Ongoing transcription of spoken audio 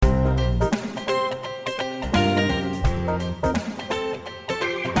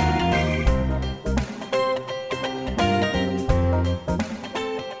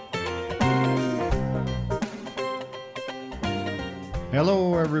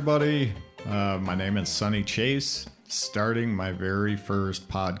everybody. My name is Sonny Chase, starting my very first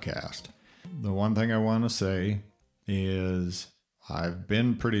podcast. The one thing I want to say is I've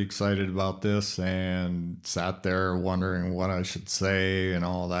been pretty excited about this and sat there wondering what I should say and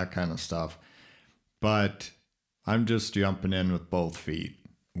all that kind of stuff. But I'm just jumping in with both feet.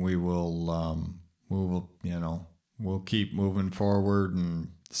 We'll keep moving forward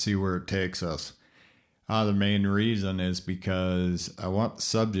and see where it takes us. The main reason is because I want the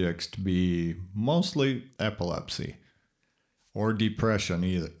subjects to be mostly epilepsy or depression,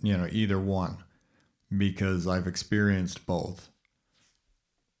 either one, because I've experienced both.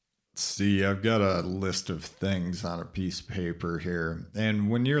 See, I've got a list of things on a piece of paper here, and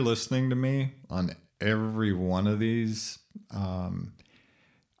when you're listening to me on every one of these,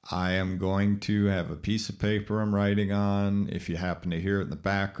 I am going to have a piece of paper I'm writing on. If you happen to hear it in the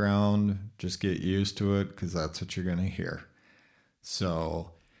background, just get used to it because that's what you're going to hear.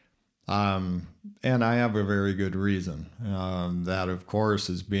 So, and I have a very good reason. That, of course,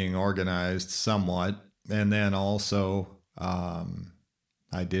 is being organized somewhat. And then also,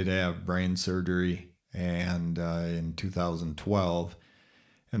 I did have brain surgery and in 2012.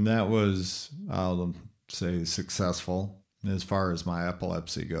 And that was, I'll say, successful as far as my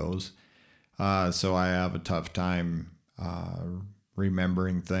epilepsy goes. So I have a tough time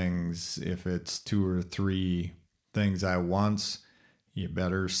remembering things. If it's 2 or 3 things at once, you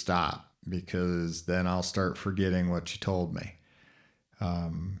better stop, because then I'll start forgetting what you told me.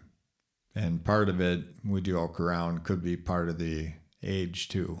 And part of it, we joke around, could be part of the age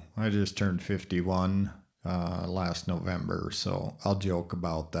too. I just turned 51 last November, so I'll joke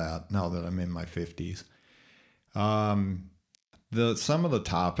about that now that I'm in my 50s. Some of the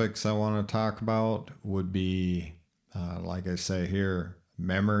topics I want to talk about would be, like I say here,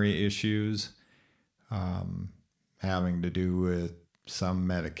 memory issues, having to do with some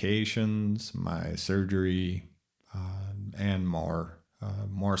medications, my surgery, and more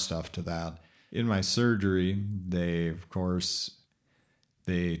stuff to that. In my surgery, they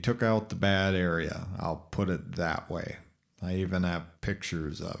took out the bad area. I'll put it that way. I even have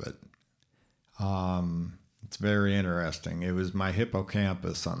pictures of it. It's very interesting. It was my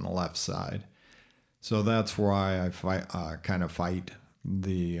hippocampus on the left side. So that's why I fight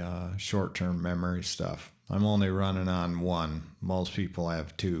the short-term memory stuff. I'm only running on one. Most people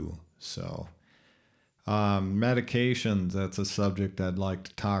have 2. So medications, that's a subject I'd like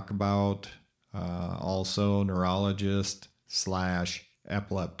to talk about. Also neurologist /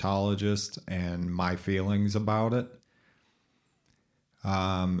 epileptologist and my feelings about it.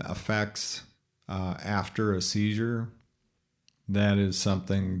 Effects after a seizure. That is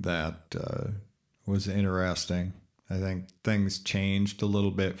something that was interesting. I think things changed a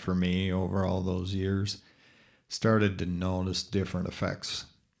little bit for me over all those years. Started to notice different effects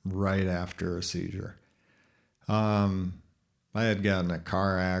right after a seizure. I had gotten in a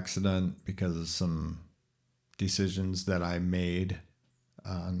car accident because of some decisions that I made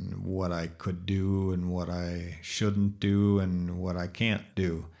on what I could do and what I shouldn't do and what I can't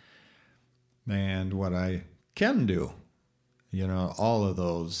do and what I can do. All of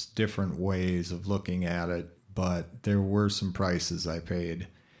those different ways of looking at it, but there were some prices I paid,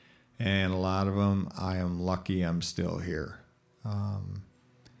 and a lot of them, I am lucky I'm still here.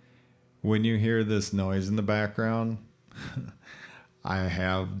 When you hear this noise in the background, I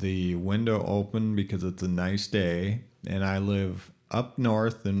have the window open because it's a nice day, and I live up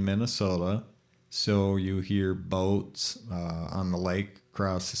north in Minnesota, so you hear boats on the lake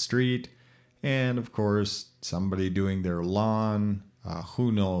across the street, and of course somebody doing their lawn,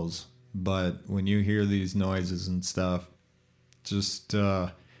 who knows. But when you hear these noises and stuff, just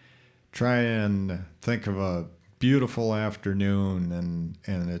try and think of a beautiful afternoon,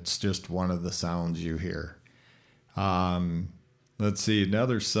 and it's just one of the sounds you hear. Let's see,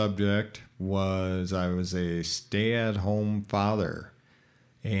 another subject was I was a stay-at-home father,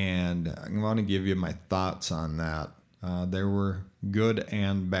 and I want to give you my thoughts on that. There were good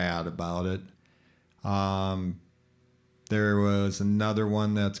and bad about it. There was another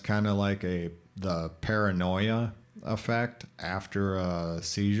one that's kind of like the paranoia effect after a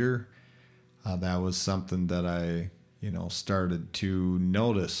seizure. That was something that I, started to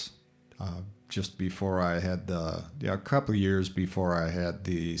notice just before I had a couple of years before I had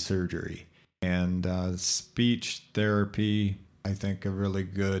the surgery. And speech therapy, I think, a really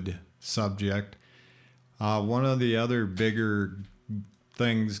good subject. One of the other bigger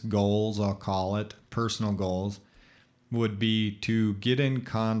things, goals, I'll call it, personal goals, would be to get in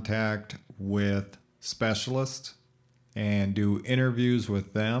contact with specialists and do interviews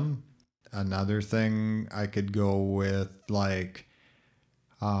with them. Another thing I could go with, like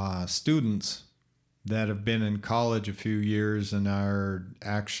students that have been in college a few years and are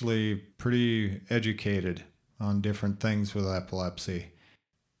actually pretty educated on different things with epilepsy.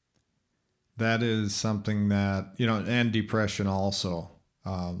 That is something that, and depression also.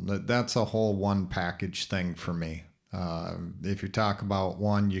 That's a whole one package thing for me. If you talk about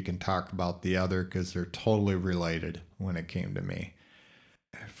one, you can talk about the other because they're totally related when it came to me.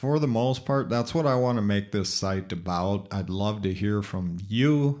 For the most part, that's what I want to make this site about. I'd love to hear from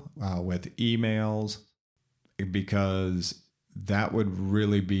you with emails, because that would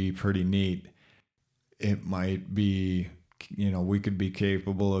really be pretty neat. It might be, we could be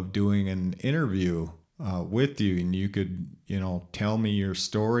capable of doing an interview with you, and you could, tell me your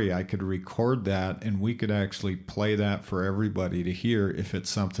story. I could record that, and we could actually play that for everybody to hear if it's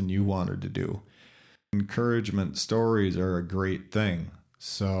something you wanted to do. Encouragement stories are a great thing.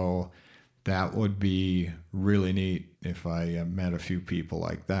 So that would be really neat if I met a few people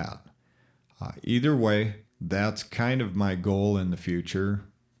like that. Either way, that's kind of my goal in the future.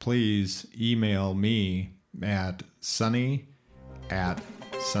 Please email me at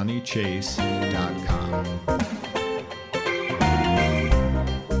sunny@sunnychase.com.